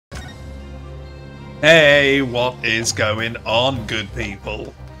Hey, what is going on, good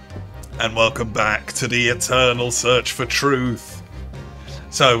people? And welcome back to the eternal search for truth.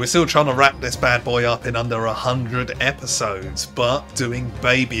 So, we're still trying to wrap this bad boy up in under 100 episodes, but doing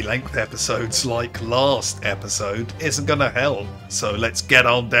baby-length episodes like last episode isn't gonna help. So let's get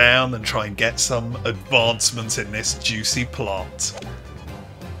on down and try and get some advancements in this juicy plot.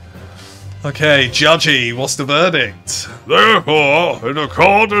 Okay, Judgy, what's the verdict? Therefore, in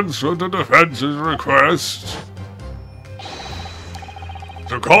accordance with the defence's request,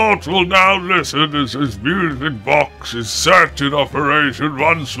 the court will now listen as his music box is set in operation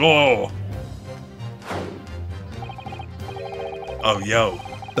once more. Oh, yo,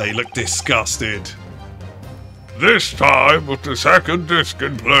 they look disgusted. This time with the second disc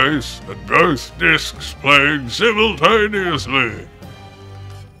in place and both discs playing simultaneously.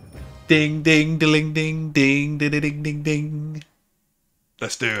 Ding, ding, ding, ding, ding, ding, ding, ding, ding.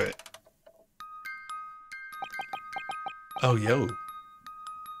 Let's do it. Oh, yo.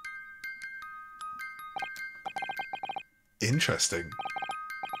 Interesting.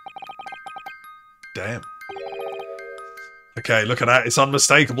 Damn. Okay, look at that. It's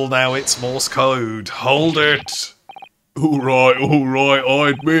unmistakable now. It's Morse code. Hold it. Alright, I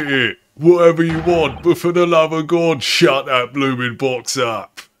admit it. Whatever you want, but for the love of God, shut that blooming box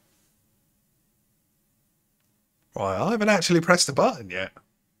up. Right, I haven't actually pressed the button yet.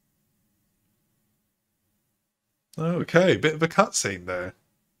 Okay, bit of a cutscene there.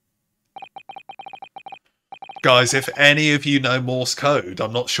 Guys, if any of you know Morse code,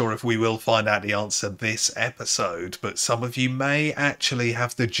 I'm not sure if we will find out the answer this episode, but some of you may actually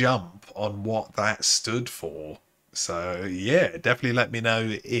have the jump on what that stood for. So, yeah, definitely let me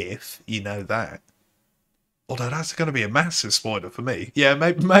know if you know that. Although that's going to be a massive spoiler for me. Yeah,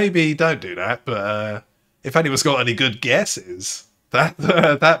 maybe don't do that, but if anyone's got any good guesses,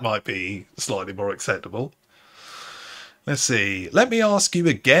 that might be slightly more acceptable. Let's see. Let me ask you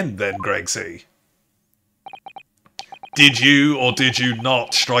again then, Gregsy. Did you or did you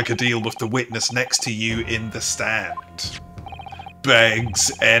not strike a deal with the witness next to you in the stand?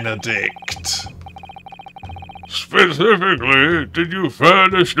 Begs Benedict. Specifically, did you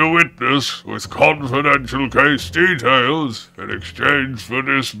furnish the witness with confidential case details in exchange for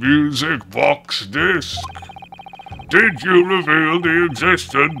this music box disc? Did you reveal the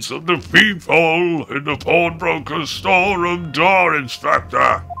existence of the peephole in the pawnbroker's storeroom door,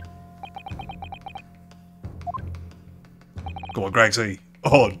 Inspector? Go on, Gregsy.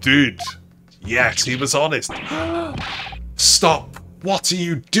 Oh, I did. Yes, he was honest. Stop. What are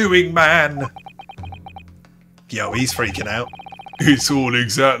you doing, man? Yo, he's freaking out. It's all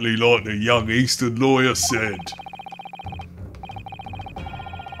exactly like the young Eastern lawyer said.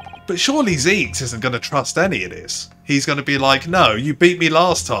 But surely Zeeks isn't going to trust any of this. He's going to be like, no, you beat me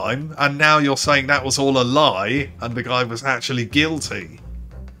last time, and now you're saying that was all a lie, and the guy was actually guilty.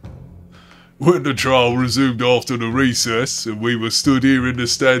 When the trial resumed after the recess, and we were stood here in the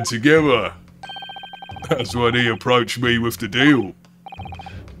stand together, that's when he approached me with the deal.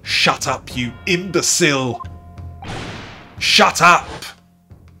 Shut up, you imbecile! Shut up!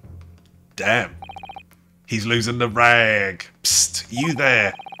 Damn. He's losing the rag. Psst, you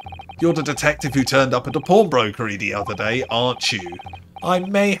there. You're the detective who turned up at the pawnbrokery the other day, aren't you? I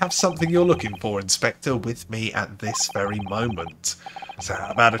may have something you're looking for, Inspector, with me at this very moment. So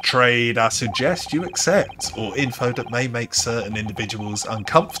how about a trade I suggest you accept, or info that may make certain individuals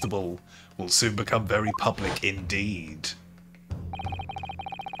uncomfortable will soon become very public indeed.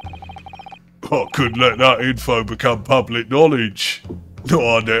 I couldn't let that info become public knowledge. Not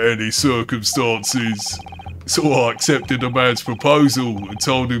under any circumstances. So I accepted the man's proposal and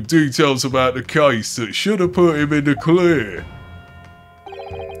told him details about the case that should have put him in the clear.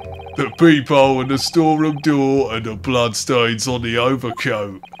 The peephole in the storeroom door and the bloodstains on the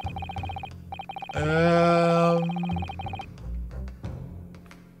overcoat.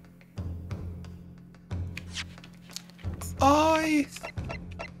 I thought...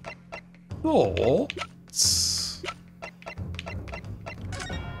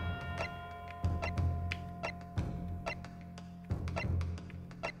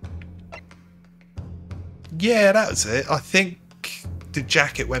 Yeah, that was it. I think the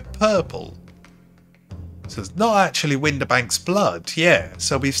jacket went purple. So it's not actually Winterbank's blood. Yeah,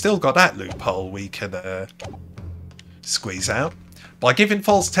 so we've still got that loophole we can squeeze out. By giving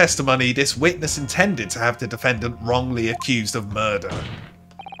false testimony, this witness intended to have the defendant wrongly accused of murder.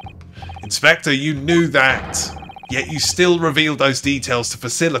 Inspector, you knew that, yet you still revealed those details to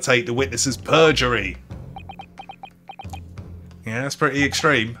facilitate the witness's perjury. Yeah, that's pretty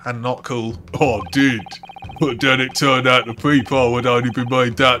extreme and not cool. I did. But then it turned out the peephole had only been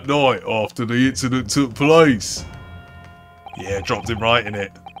made that night after the incident took place. Yeah, dropped him right in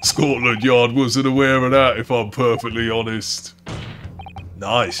it. Scotland Yard wasn't aware of that, if I'm perfectly honest.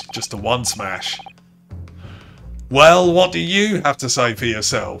 Nice, just a one smash. Well, what do you have to say for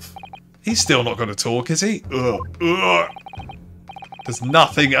yourself? He's still not going to talk, is he? There's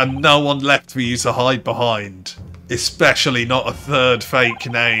nothing and no one left for you to hide behind. Especially not a third fake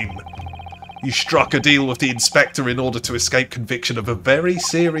name. You struck a deal with the inspector in order to escape conviction of a very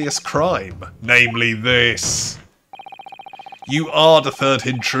serious crime. Namely this. You are the third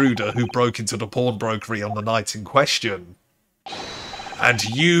intruder who broke into the pawnbrokery on the night in question. And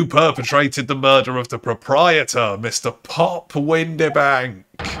you perpetrated the murder of the proprietor, Mr. Pop Windybank.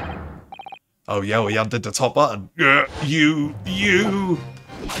 Oh, yeah, he undid the top button. You...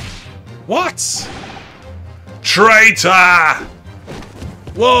 What? Traitor!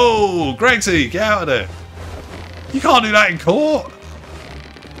 Whoa, Gregsy, get out of there. You can't do that in court.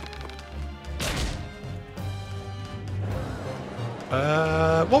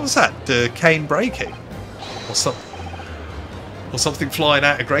 What was that? The cane breaking? Or something flying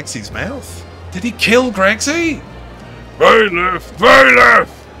out of Gregsy's mouth? Did he kill Gregsy? Bailiff!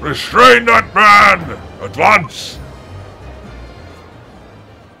 Bailiff! Restrain that man! At once!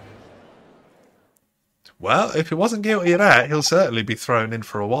 Well, if he wasn't guilty of that, he'll certainly be thrown in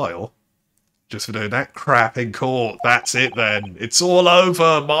for a while. Just for doing that crap in court. That's it then. It's all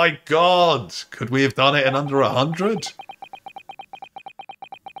over. My God. Could we have done it in under 100?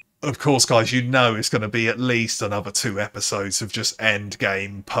 Of course, guys, you know it's going to be at least another 2 episodes of just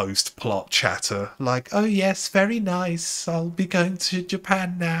endgame post-plot chatter. Like, oh yes, very nice. I'll be going to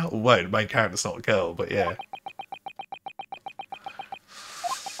Japan now. Oh, wait, the main character's not a girl, but yeah.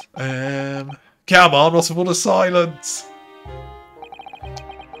 Come on, what's with all the silence?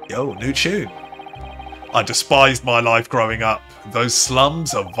 Yo, new tune. I despised my life growing up. Those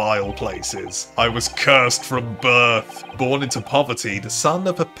slums are vile places. I was cursed from birth, born into poverty, the son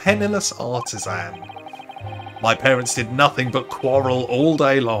of a penniless artisan. My parents did nothing but quarrel all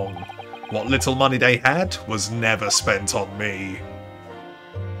day long. What little money they had was never spent on me.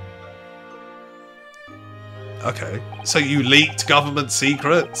 Okay, so you leaked government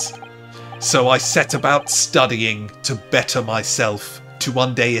secrets? So I set about studying to better myself, to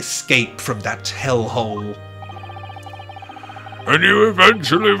one day escape from that hellhole. And you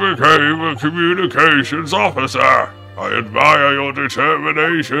eventually became a communications officer. I admire your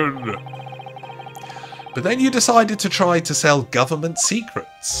determination. But then you decided to try to sell government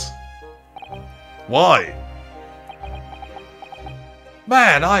secrets. Why?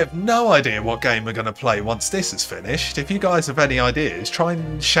 Man, I have no idea what game we're going to play once this is finished. If you guys have any ideas, try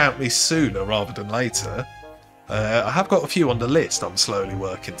and shout me sooner rather than later. I have got a few on the list I'm slowly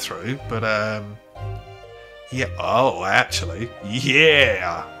working through, but yeah, oh, actually,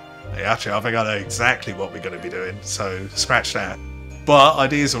 yeah. Actually, I think I know exactly what we're going to be doing, so scratch that. But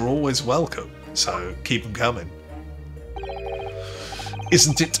ideas are always welcome, so keep them coming.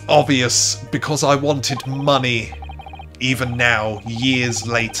 Isn't it obvious? Because I wanted money. Even now, years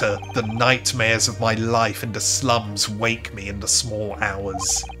later, the nightmares of my life in the slums wake me in the small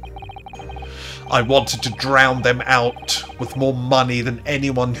hours. I wanted to drown them out with more money than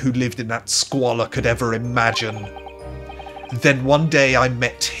anyone who lived in that squalor could ever imagine. Then one day I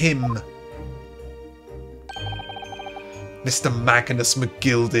met him. Mr. Magnus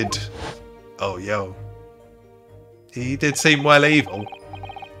McGilded. Oh, yo. He did seem well evil.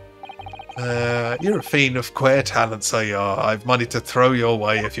 You're a fiend of queer talent, so you are. I've money to throw your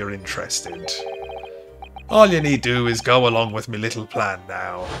way if you're interested. All you need do is go along with me little plan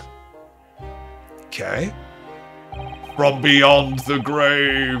now. Okay. From beyond the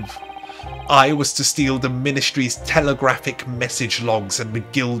grave. I was to steal the Ministry's telegraphic message logs and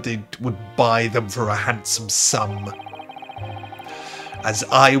McGilded would buy them for a handsome sum. As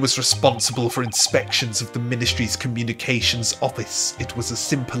I was responsible for inspections of the Ministry's communications office, it was a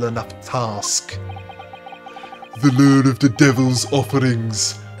simple enough task. The lure of the devil's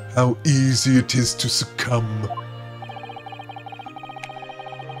offerings, how easy it is to succumb.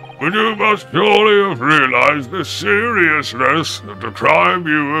 But you must surely have realized the seriousness of the crime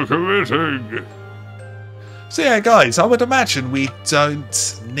you were committing. So yeah, guys, I would imagine we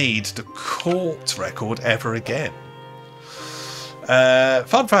don't need the court record ever again.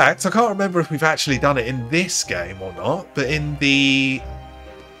 Fun fact, I can't remember if we've actually done it in this game or not, but in the...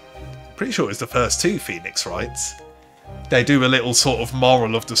 pretty sure it was the first 2 Phoenix Wrights. They do a little sort of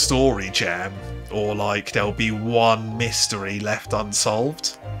moral of the story jam, or like there'll be one mystery left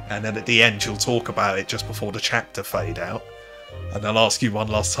unsolved, and then at the end you'll talk about it just before the chapter fade out. And they'll ask you one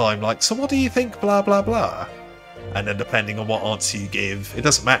last time, like, so what do you think, blah, blah, blah? And then depending on what answer you give, it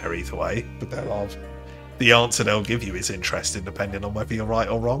doesn't matter either way, but the answer they'll give you is interesting depending on whether you're right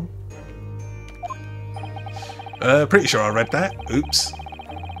or wrong. Pretty sure I read that. Oops.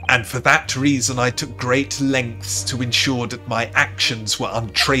 And for that reason I took great lengths to ensure that my actions were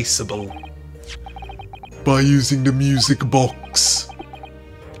untraceable. By using the music box.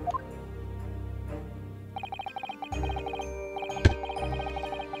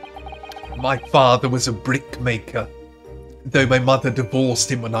 My father was a brickmaker, though my mother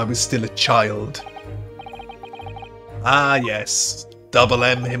divorced him when I was still a child. Ah yes, Double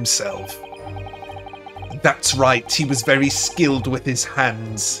M himself. That's right, he was very skilled with his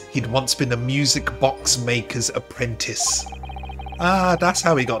hands. He'd once been a music box maker's apprentice. Ah, that's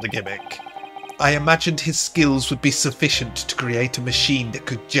how he got the gimmick. I imagined his skills would be sufficient to create a machine that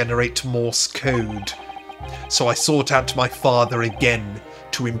could generate Morse code. So I sought out my father again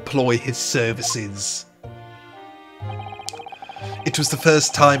to employ his services. It was the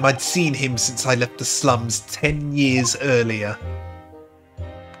first time I'd seen him since I left the slums 10 years earlier.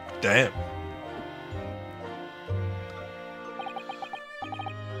 Damn.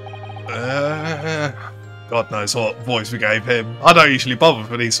 God knows what voice we gave him. I don't usually bother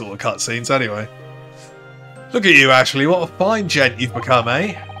for these sort of cutscenes anyway. Look at you, Ashley. What a fine gent you've become,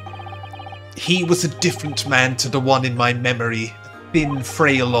 eh? He was a different man to the one in my memory. A thin,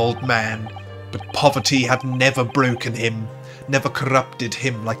 frail old man. But poverty had never broken him. Never corrupted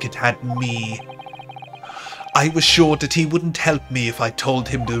him like it had me. I was sure that he wouldn't help me if I told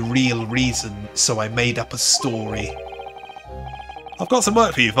him the real reason, so I made up a story. I've got some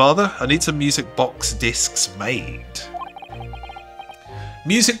work for you, Father. I need some music box discs made.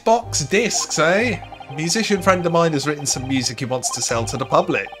 Music box discs, eh? A musician friend of mine has written some music he wants to sell to the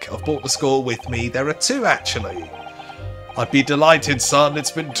public. I've brought the score with me. There are 2, actually. I'd be delighted, son.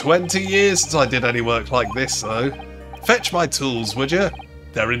 It's been 20 years since I did any work like this, though. Fetch my tools, would you?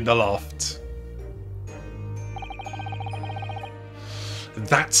 They're in the loft.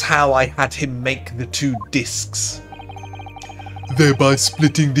 That's how I had him make the 2 discs. Thereby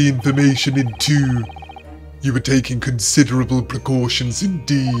splitting the information in 2. You were taking considerable precautions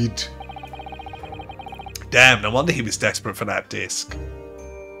indeed. Damn, no wonder he was desperate for that disc.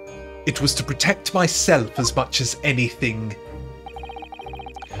 It was to protect myself as much as anything.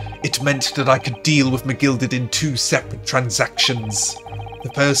 It meant that I could deal with McGilded in 2 separate transactions.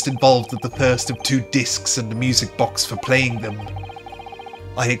 The first involved the first of 2 discs and the music box for playing them.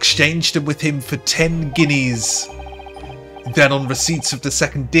 I exchanged them with him for 10 guineas. Then on receipts of the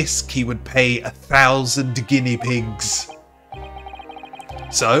second disc, he would pay 1,000 guinea pigs.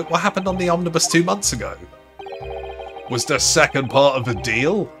 So, what happened on the omnibus 2 months ago? Was the second part of the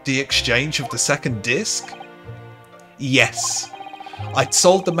deal the exchange of the second disc? Yes. I'd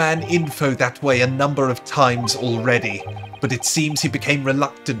sold the man info that way a number of times already, but it seems he became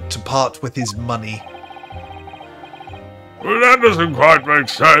reluctant to part with his money. Well, that doesn't quite make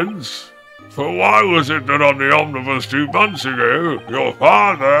sense. For why was it that on the omnibus 2 months ago, your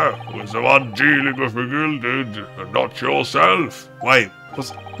father was the one dealing with McGilded and not yourself? Wait,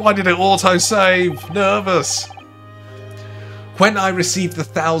 why did it auto-save? Nervous. When I received the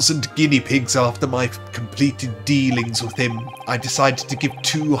 1,000 guinea pigs after my completed dealings with him, I decided to give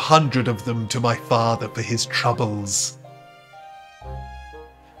 200 of them to my father for his troubles.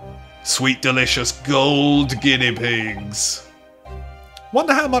 Sweet delicious gold guinea pigs.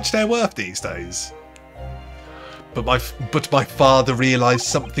 Wonder how much they're worth these days. But my father realised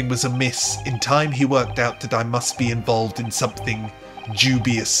something was amiss. In time he worked out that I must be involved in something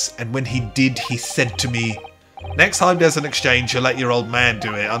dubious, and when he did, he said to me, "Next time there's an exchange, you let your old man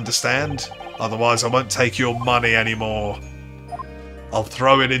do it, understand? Otherwise I won't take your money anymore. I'll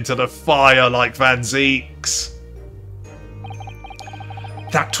throw it into the fire like Van Zeek's."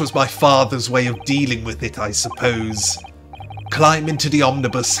 That was my father's way of dealing with it, I suppose. Climb into the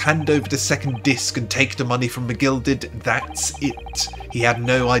omnibus, hand over the second disc and take the money from McGilded, that's it. He had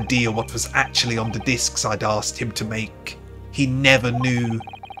no idea what was actually on the discs I'd asked him to make. He never knew.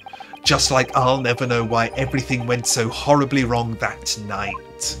 Just like I'll never know why everything went so horribly wrong that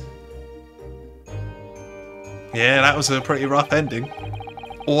night. Yeah, that was a pretty rough ending.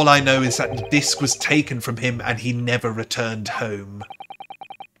 All I know is that the disc was taken from him and he never returned home.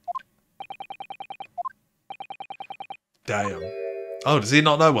 Damn. Oh, does he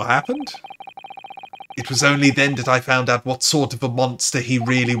not know what happened? It was only then that I found out what sort of a monster he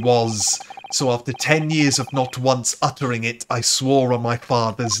really was. So after 10 years of not once uttering it, I swore on my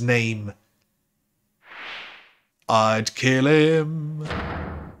father's name. I'd kill him.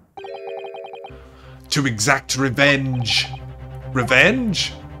 To exact revenge.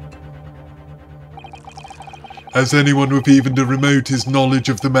 Revenge? As anyone with even the remotest knowledge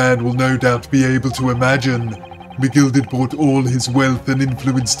of the man will no doubt be able to imagine, McGilded brought all his wealth and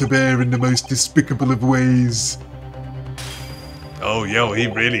influence to bear in the most despicable of ways. Oh, yo, he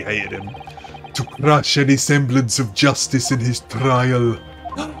really hated him. To crush any semblance of justice in his trial.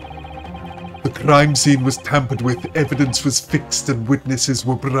 The crime scene was tampered with, evidence was fixed, and witnesses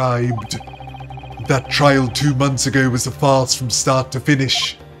were bribed. That trial 2 months ago was a farce from start to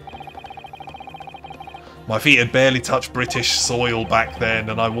finish. My feet had barely touched British soil back then,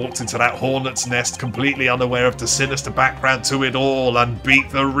 and I walked into that hornet's nest completely unaware of the sinister background to it all, and beat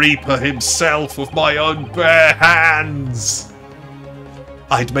the Reaper himself with my own bare hands.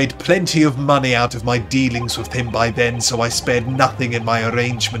 I'd made plenty of money out of my dealings with him by then, so I spared nothing in my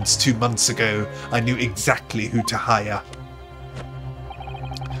arrangements 2 months ago. I knew exactly who to hire.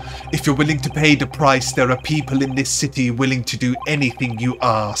 If you're willing to pay the price, there are people in this city willing to do anything you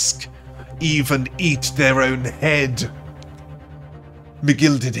ask. Even eat their own head.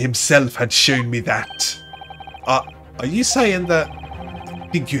 McGilded himself had shown me that. Are you saying that... I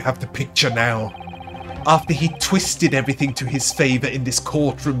think you have the picture now. After he twisted everything to his favour in this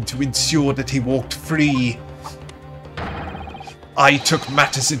courtroom to ensure that he walked free, I took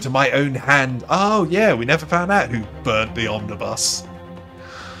matters into my own hand. Oh yeah, we never found out who burnt the omnibus.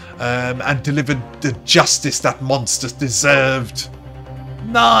 And delivered the justice that monster deserved.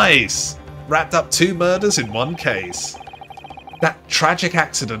 Nice! Wrapped up 2 murders in 1 case. That tragic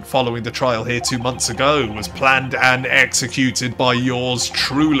accident following the trial here 2 months ago was planned and executed by yours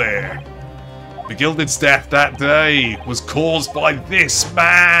truly. McGilded's death that day was caused by this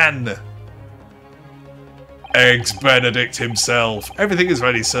man! Eggs Benedict himself. Everything is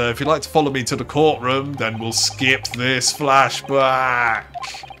ready, sir. If you'd like to follow me to the courtroom, then we'll skip this flashback.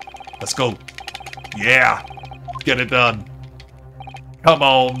 Let's go. Yeah. Get it done. Come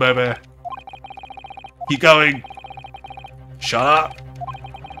on, baby. Keep going. Shut up.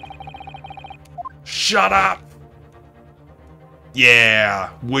 Shut up.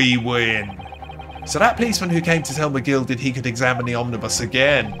 Yeah, we win. So that policeman who came to tell McGilded he could examine the omnibus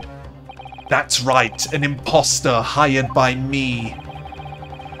again. That's right, an imposter hired by me.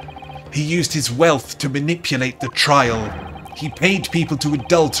 He used his wealth to manipulate the trial. He paid people to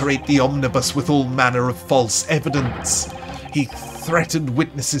adulterate the omnibus with all manner of false evidence. He threatened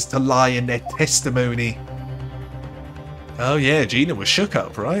witnesses to lie in their testimony. Oh yeah, Gina was shook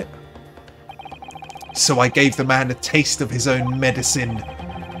up, right? So I gave the man a taste of his own medicine.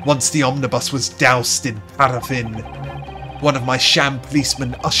 Once the omnibus was doused in paraffin, one of my sham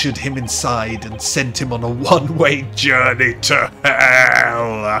policemen ushered him inside and sent him on a one-way journey to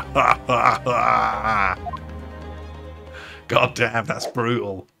hell. God damn, that's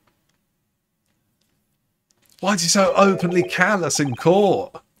brutal. Why is he so openly callous in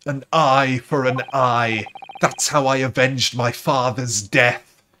court? An eye for an eye. That's how I avenged my father's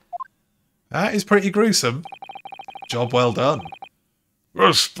death. That is pretty gruesome. Job well done.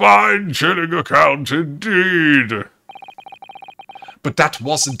 A spine-chilling account indeed. But that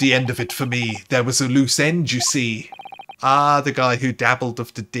wasn't the end of it for me. There was a loose end, you see. Ah, the guy who dabbled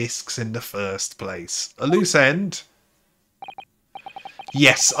of the discs in the first place. A loose end?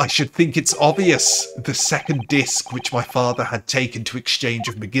 Yes, I should think it's obvious. The second disc which my father had taken to exchange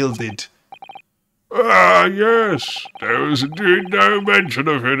of McGilded. Ah, yes. There was indeed no mention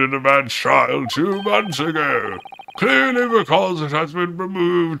of it in the man's trial 2 months ago. Clearly because it has been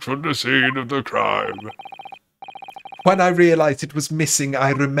removed from the scene of the crime. When I realised it was missing,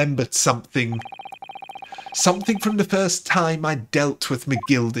 I remembered something. Something from the first time I dealt with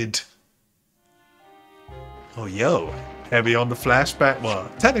McGilded. Oh, yo. Heavy on the flashback. Well,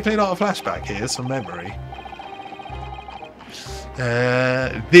 technically not a flashback here, it's from memory.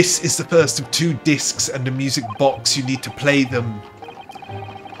 This is the first of 2 discs and a music box. You need to play them.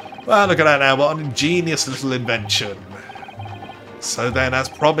 Well, look at that now. What an ingenious little invention. So then, as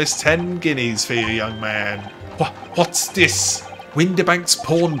promised, 10 guineas for you, young man. What's this? Winterbank's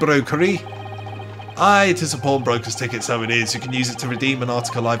pawnbrokery? Aye, it is a pawnbroker's ticket, so it is. You can use it to redeem an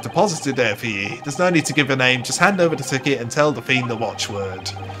article I've deposited there for you. There's no need to give a name, just hand over the ticket and tell the fiend the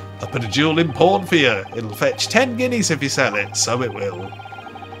watchword. I'll put a jewel in pawn for you. It'll fetch 10 guineas if you sell it, so it will.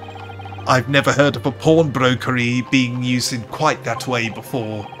 I've never heard of a pawnbrokery being used in quite that way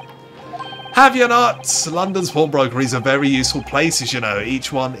before. Have you not? London's pawnbrokeries are very useful places, you know.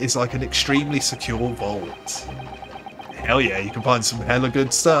 Each one is like an extremely secure vault. Hell yeah, you can find some hella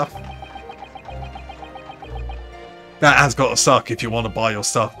good stuff. That has got to suck if you want to buy your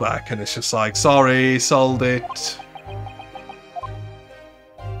stuff back and it's just like, sorry, sold it.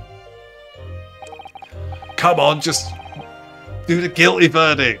 Come on, just Do the guilty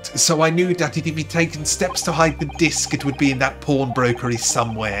verdict. So I knew that if he'd taken steps to hide the disc, it would be in that pawnbrokery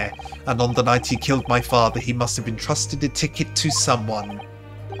somewhere. And on the night he killed my father, he must have entrusted a ticket to someone.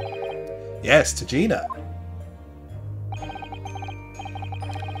 Yes, to Gina.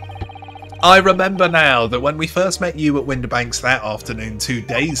 I remember now that when we first met you at Winterbanks that afternoon 2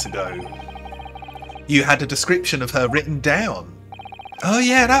 days ago, you had a description of her written down. Oh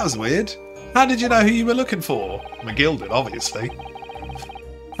yeah, that was weird. How did you know who you were looking for? McGill did, obviously.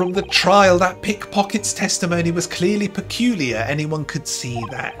 From the trial, that pickpocket's testimony was clearly peculiar. Anyone could see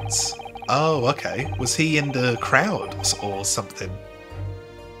that. Oh, okay. Was he in the crowd or something?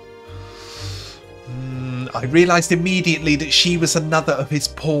 I realised immediately that she was another of his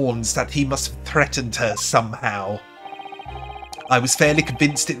pawns, that he must have threatened her somehow. I was fairly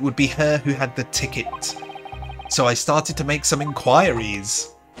convinced it would be her who had the ticket, so I started to make some inquiries.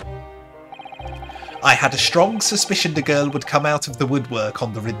 I had a strong suspicion the girl would come out of the woodwork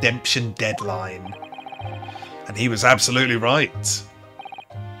on the redemption deadline. And he was absolutely right.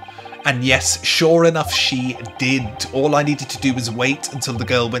 And yes, sure enough, she did. All I needed to do was wait until the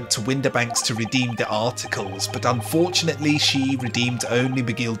girl went to Winterbanks to redeem the articles, but unfortunately she redeemed only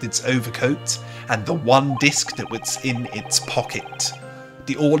McGilded's overcoat and the one disc that was in its pocket.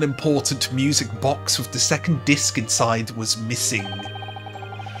 The all-important music box with the second disc inside was missing.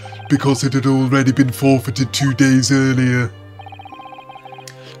 Because it had already been forfeited 2 days earlier.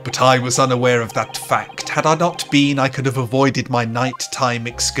 But I was unaware of that fact. Had I not been, I could have avoided my nighttime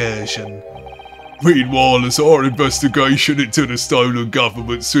excursion. Meanwhile, as our investigation into the stolen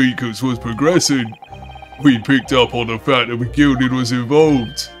government secrets was progressing, we picked up on the fact that McGilded was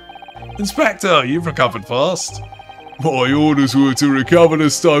involved. Inspector, you've recovered fast. My orders were to recover the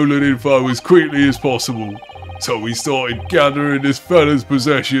stolen info as quickly as possible, so we started gathering this fella's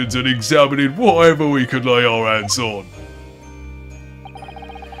possessions and examining whatever we could lay our hands on.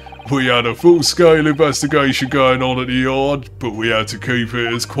 We had a full-scale investigation going on at the yard, but we had to keep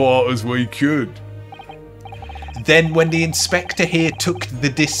it as quiet as we could. Then when the inspector here took the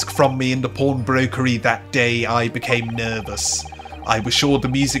disc from me in the pawnbrokery that day, I became nervous. I was sure the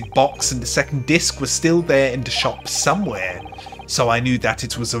music box and the second disc were still there in the shop somewhere, so I knew that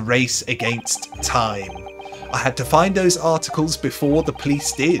it was a race against time. I had to find those articles before the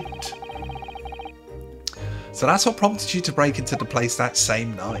police did. So that's what prompted you to break into the place that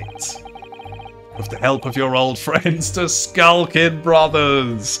same night. With the help of your old friends, the Skulkin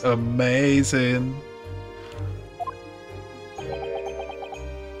Brothers. Amazing.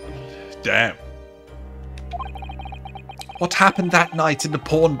 Damn. What happened that night in the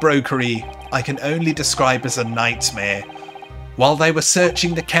pawnbrokery, I can only describe as a nightmare. While they were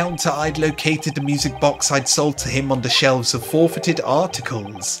searching the counter, I'd located the music box I'd sold to him on the shelves of forfeited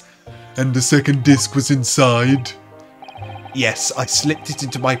articles. And the second disc was inside? Yes, I slipped it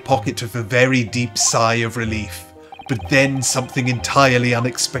into my pocket with a very deep sigh of relief. But then something entirely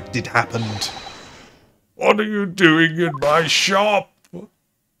unexpected happened. What are you doing in my shop?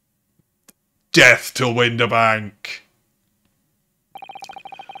 Death to Winterbank.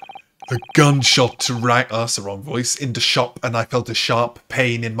 A gunshot to right... Oh, that's the wrong voice. In the shop, and I felt a sharp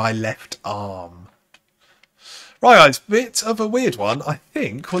pain in my left arm. Right, guys, bit of a weird one. I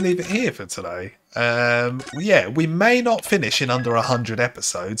think we'll leave it here for today. Yeah, we may not finish in under 100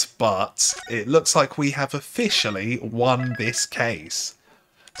 episodes, but it looks like we have officially won this case.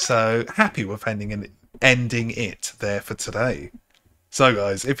 So, happy with ending it there for today. So,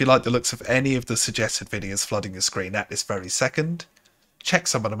 guys, if you like the looks of any of the suggested videos flooding your screen at this very second, check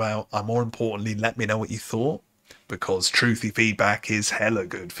some of them out, and more importantly, let me know what you thought, because truthy feedback is hella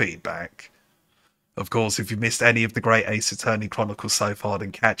good feedback. Of course, if you missed any of the Great Ace Attorney Chronicles so far,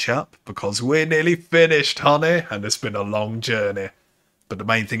 then catch up, because we're nearly finished, honey, and it's been a long journey. But the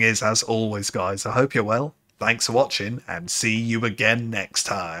main thing is, as always, guys, I hope you're well, thanks for watching, and see you again next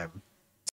time.